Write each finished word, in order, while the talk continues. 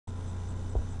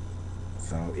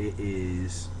So it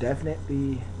is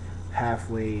definitely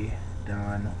halfway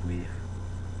done with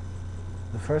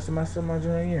the first semester of my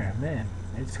junior year. Man,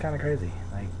 it's kind of crazy.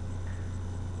 Like,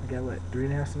 I got what,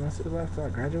 3.5 semesters left till I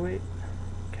graduate?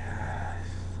 Gosh,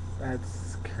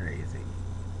 that's crazy.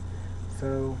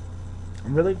 So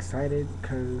I'm really excited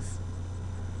because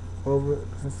over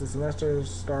since the semester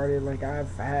started, like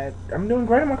I'm doing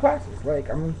great in my classes. Like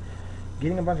I'm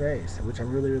getting a bunch of A's, which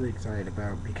I'm really really excited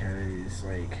about because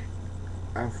like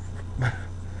I've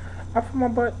I put my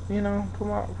butt, I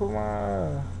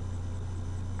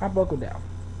buckled down.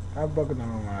 I buckled down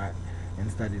a lot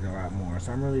and studied a lot more.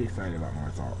 So I'm really excited about my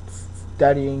results.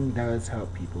 Studying does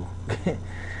help people.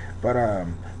 But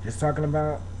just talking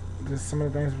about just some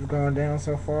of the things we've gone down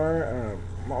so far.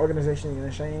 My organization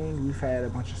is Shane. We've had a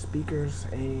bunch of speakers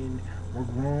and we're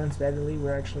growing steadily.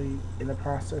 We're actually in the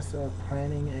process of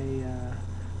planning a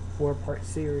 4-part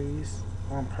series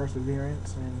on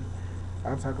perseverance, and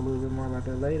I'll talk a little bit more about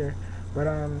that later. But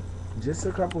just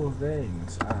a couple of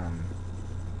things.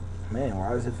 Man, why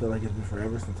does it feel like it's been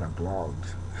forever since I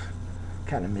blogged?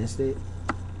 Kind of missed it.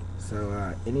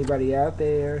 So anybody out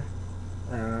there,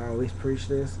 I always preach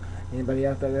this. Anybody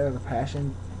out there that has a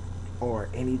passion or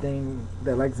anything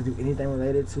that likes to do anything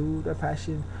related to their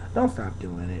passion, don't stop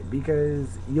doing it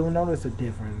because you'll notice a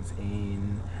difference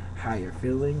in how you're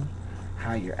feeling,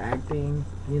 how you're acting,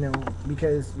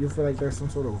 because you'll feel like there's some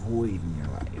sort of void in your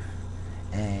life.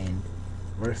 And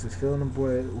versus filling a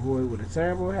void with a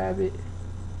terrible habit,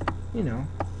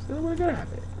 still with a good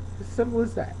habit. It's simple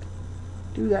as that.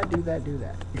 Do that, do that, do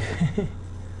that.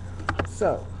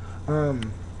 So,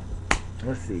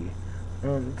 let's see.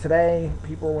 Today,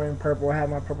 people are wearing purple. I have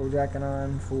my purple jacket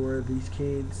on for these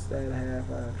kids that have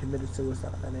committed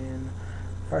suicide. And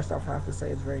first off, I have to say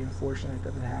it's very unfortunate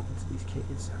that it happened to these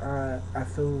kids. I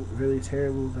feel really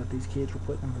terrible that these kids were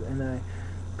put in a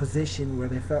position where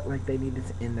they felt like they needed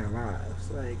to end their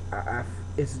lives. Like,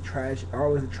 it's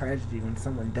always a tragedy when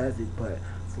someone does it, but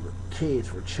for kids,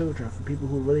 for children, for people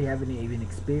who really haven't even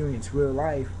experienced real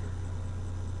life,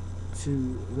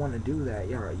 to want to do that,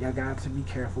 y'all got to be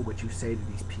careful what you say to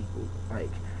these people.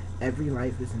 Like, every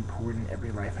life is important.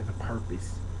 Every life has a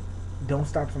purpose. Don't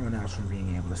stop someone else from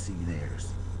being able to see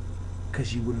theirs,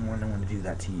 because you wouldn't want no one to do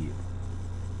that to you.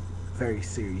 Very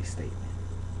serious statement.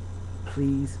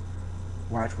 Please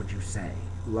watch what you say.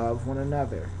 Love one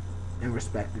another and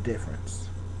respect the difference.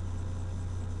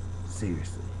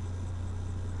 Seriously.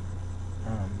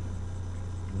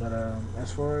 But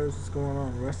as far as what's going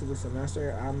on the rest of the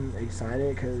semester, I'm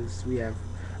excited because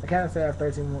I kind of say I have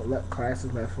 13 more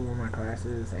classes left for one of my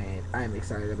classes, and I'm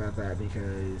excited about that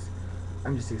because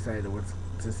I'm just excited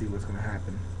to see what's going to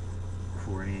happen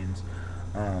before it ends.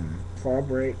 Fall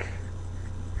break,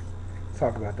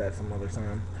 talk about that some other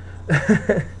time.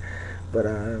 But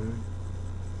I'm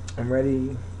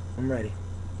ready. I'm ready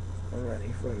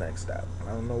for the next step.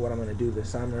 I don't know what I'm going to do this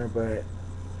summer, but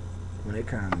when it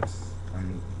comes,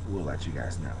 we'll let you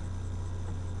guys know.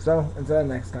 So, until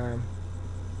next time.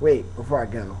 Wait, before I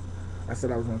go, I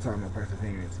said I was going to talk about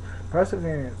perseverance.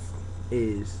 Perseverance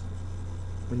is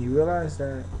when you realize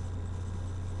that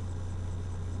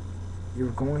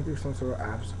you're going through some sort of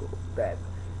obstacle that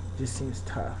just seems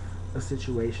tough. A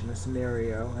situation, a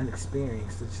scenario, an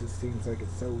experience that just seems like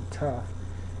it's so tough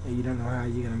and you don't know how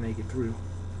you're going to make it through.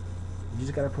 You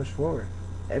just got to push forward.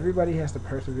 Everybody has to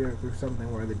persevere through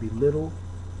something, whether it be little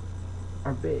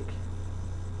or big.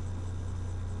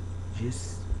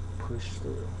 Just push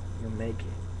through. You'll make it.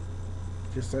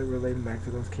 Just like relating back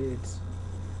to those kids.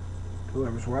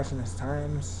 Whoever's watching this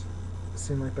times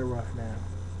seem like they're rough now.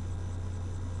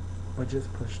 But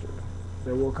just push through.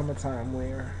 There will come a time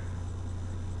where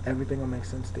everything will make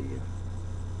sense to you.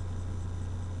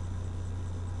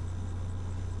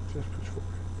 Just push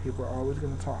forward. People are always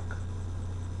going to talk.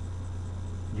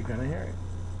 You're going to hear it.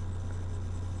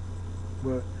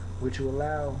 But what you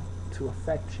allow to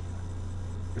affect you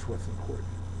is what's important.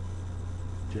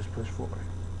 Just push forward.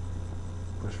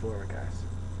 Push forward, guys.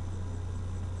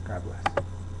 God bless.